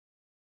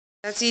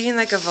That's eating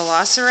like a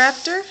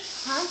velociraptor?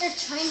 Huh? They're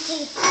trying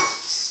to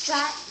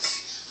stretch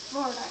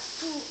for their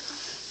food.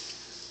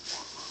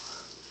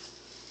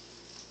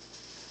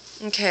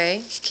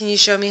 Okay. Can you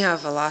show me how a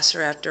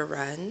velociraptor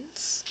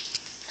runs?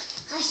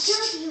 I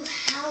showed you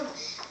how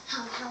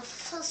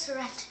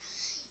velociraptor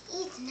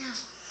eat now.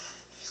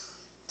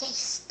 They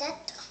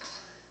step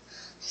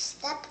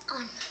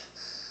on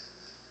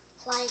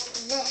like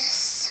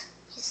this.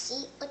 You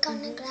see? Look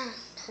on the ground.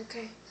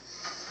 Okay.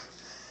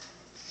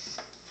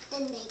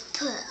 Then they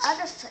put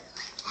other foot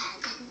like that,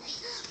 and they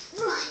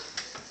run.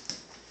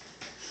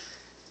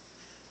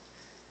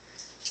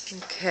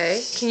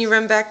 Okay. Can you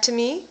run back to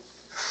me?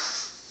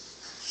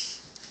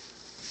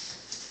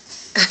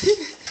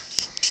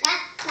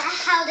 That's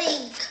how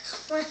they,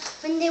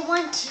 when they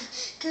want to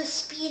go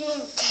speed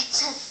and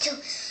catch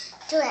up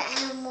to an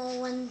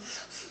animal when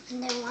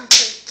they want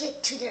to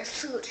get to their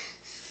food.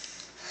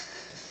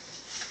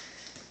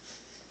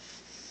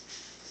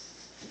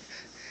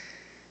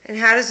 And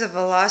how does a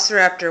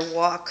velociraptor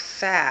walk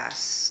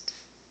fast?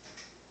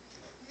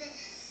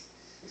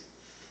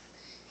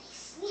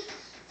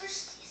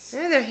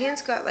 Maybe their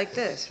hands got like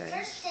this, right?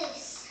 First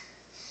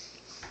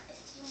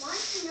if you want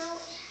to know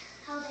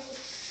how they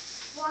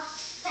walk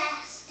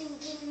fast and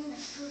get in the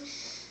food,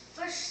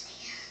 first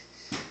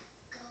they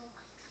go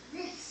like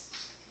this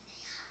and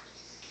they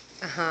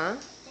hide. Uh-huh.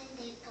 Then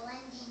they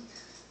blend in.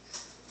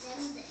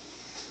 Then they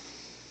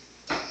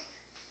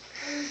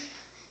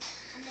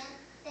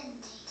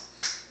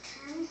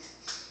turn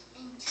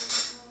into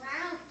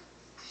brown,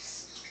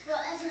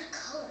 whatever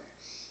color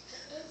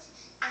it is,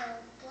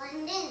 they'll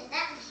blend in.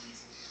 That means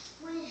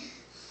when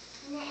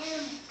the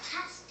animal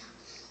passes them,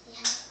 they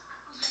have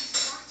eyes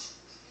watching.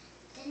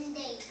 Then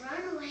they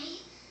run away.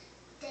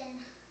 Then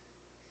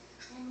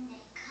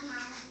they come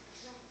out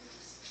like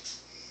this.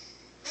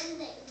 Then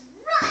they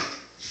run.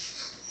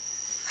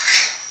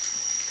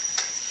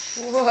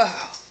 Whoa.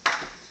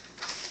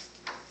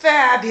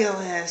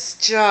 Fabulous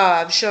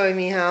job showing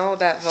me how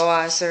about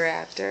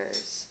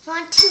velociraptors.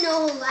 Want to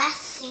know a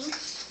last thing?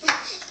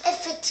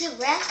 If a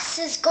T-Rex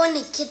is going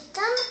to get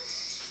them,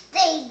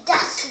 they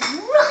just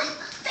run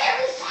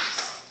very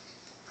fast.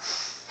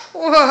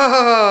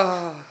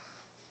 Whoa.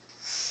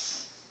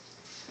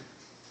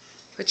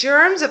 Put your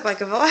arms up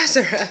like a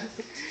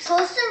velociraptor.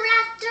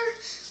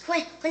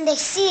 Velociraptor, when they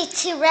see a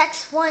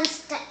T-Rex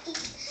wants to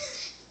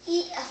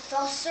eat a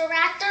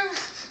velociraptor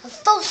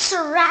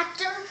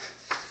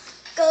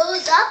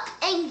goes up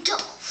and go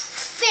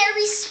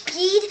very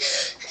speed.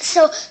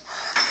 So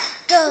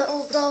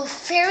go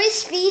very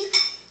speed.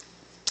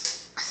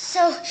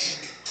 So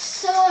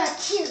a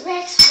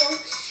T-Rex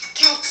won't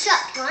catch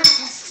up. You want to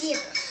see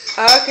it?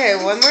 Okay,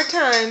 one more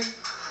time.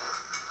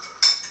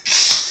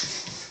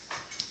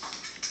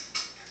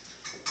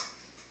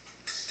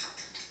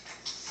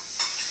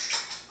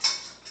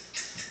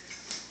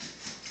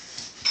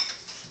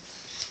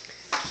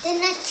 Then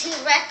the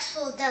T-Rex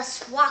will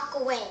just walk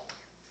away.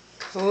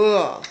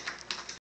 Cool.